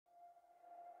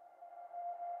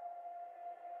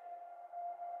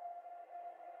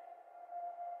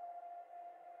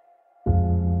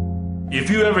If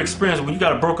you ever experience when you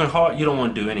got a broken heart, you don't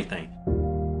want to do anything.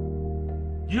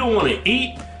 You don't want to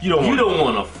eat. You don't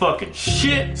want to fucking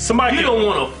shit. You don't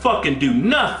want to fucking do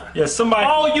nothing. Yeah, somebody.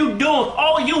 All you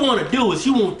want to do is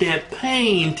you want that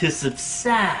pain to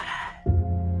subside.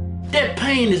 That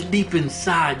pain is deep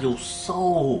inside your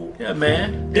soul. Yeah,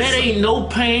 man. That ain't no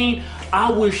pain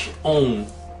I wish on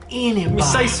anybody. Let me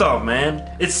say something,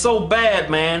 man. It's so bad,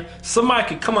 man. Somebody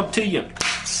could come up to you,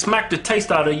 smack the taste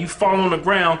out of you, fall on the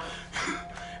ground,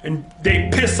 and they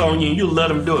piss on you and you let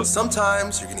them do it.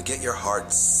 Sometimes you're gonna get your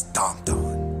heart stomped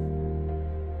on.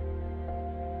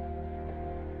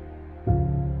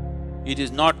 It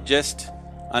is not just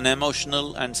an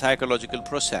emotional and psychological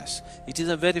process. It is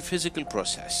a very physical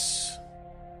process.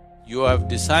 You have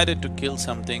decided to kill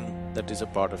something that is a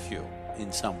part of you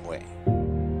in some way.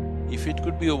 If it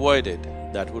could be avoided,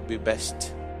 that would be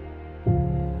best.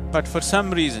 But for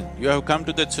some reason, you have come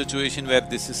to that situation where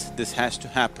this has to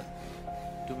happen.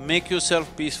 To make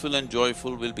yourself peaceful and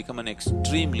joyful will become an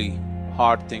extremely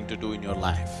hard thing to do in your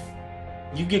life.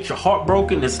 You get your heart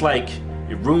broken, it's like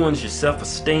it ruins your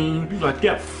self-esteem. You're like,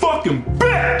 that fucking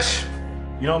bitch!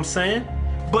 You know what I'm saying?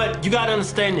 But you gotta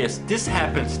understand this. This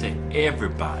happens to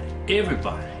everybody.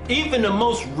 Everybody. Even the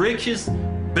most richest,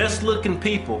 best-looking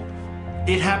people,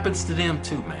 it happens to them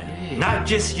too, man. Yeah. Not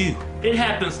just you. It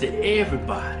happens to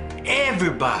everybody.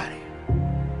 Everybody.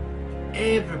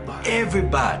 Everybody.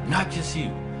 Everybody, not just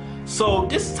you. So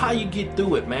this is how you get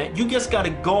through it, man. You just gotta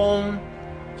go on.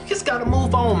 You just gotta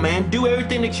move on, man. Do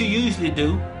everything that you usually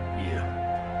do.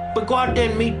 Yeah. But go out there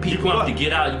and meet people. You're gonna have to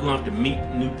get out. You're gonna have to meet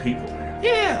new people, man.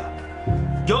 Yeah.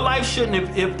 Your life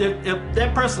shouldn't, if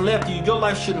that person left you, your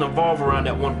life shouldn't evolve around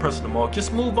that one person anymore.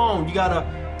 Just move on. You gotta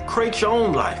create your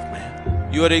own life, man.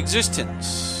 Your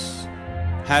existence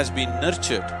has been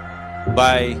nurtured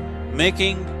by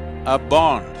making a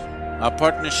bond, a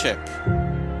partnership,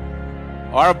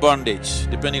 or a bondage,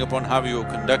 depending upon how you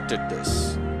conducted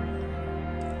this,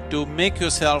 to make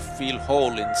yourself feel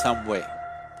whole in some way.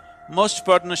 Most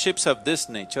partnerships of this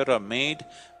nature are made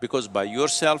because by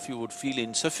yourself you would feel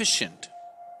insufficient,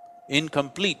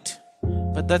 incomplete,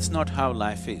 but that's not how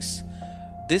life is.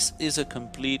 This is a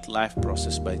complete life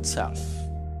process by itself.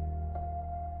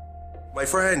 My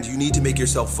friend, you need to make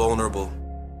yourself vulnerable.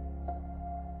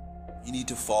 You need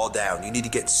to fall down. You need to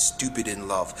get stupid in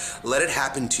love. Let it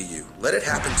happen to you. Let it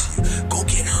happen to you. Go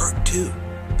get hurt too.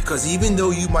 Because even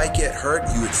though you might get hurt,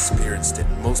 you experienced it.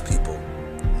 Most people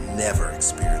never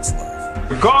experience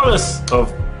love. Regardless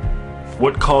of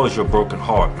what caused your broken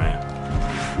heart, man,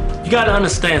 you gotta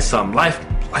understand something. Life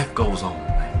goes on,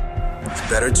 man. It's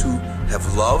better to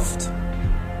have loved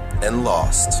and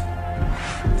lost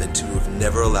than to have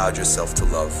never allowed yourself to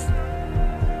love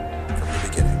from the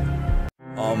beginning.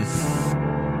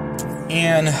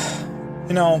 And,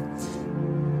 you know,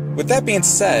 with that being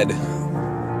said,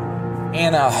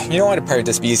 and, you know what, it'd probably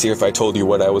just be easier if I told you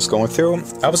what I was going through.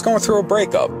 I was going through a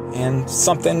breakup, and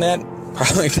something that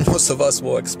probably most of us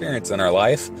will experience in our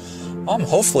life.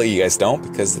 Hopefully you guys don't,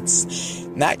 because it's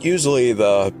not usually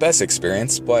the best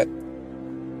experience, but,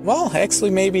 well,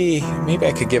 actually maybe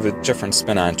I could give a different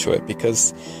spin onto it,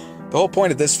 because the whole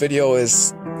point of this video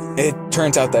is, it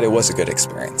turns out that it was a good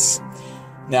experience.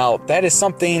 Now, that is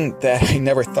something that I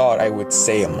never thought I would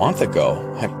say a month ago.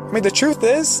 I mean, the truth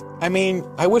is, I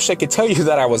wish I could tell you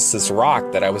that I was this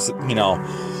rock, that I was, you know,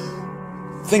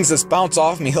 things just bounce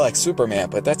off me like Superman,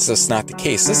 but that's just not the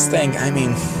case. This thing,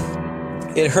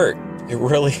 it hurt. It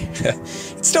really, it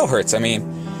still hurts, but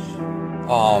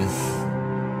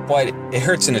it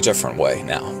hurts in a different way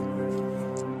now.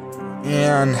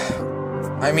 And,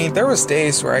 there was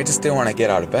days where I just didn't want to get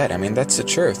out of bed. That's the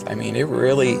truth.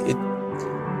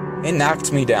 It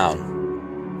knocked me down.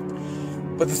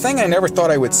 But the thing I never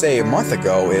thought I would say a month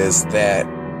ago is that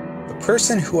the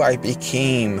person who I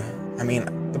became,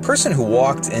 the person who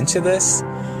walked into this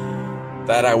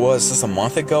that I was just a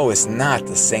month ago is not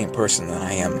the same person that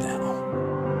I am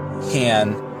now.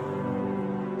 And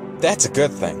that's a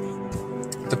good thing.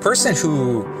 The person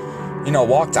who,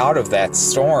 walked out of that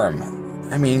storm,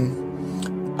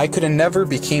 I could have never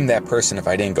became that person if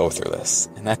I didn't go through this.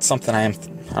 And that's something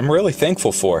I'm really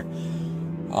thankful for.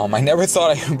 I never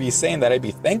thought I would be saying that I'd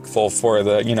be thankful for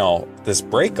the, this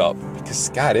breakup, because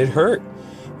God, it hurt.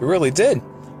 It really did.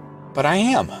 But I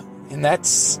am. And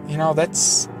that's,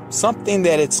 that's something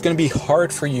that it's going to be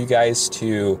hard for you guys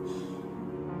to,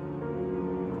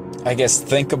 I guess,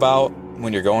 think about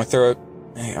when you're going through it.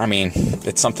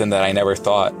 It's something that I never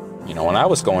thought, when I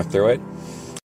was going through it.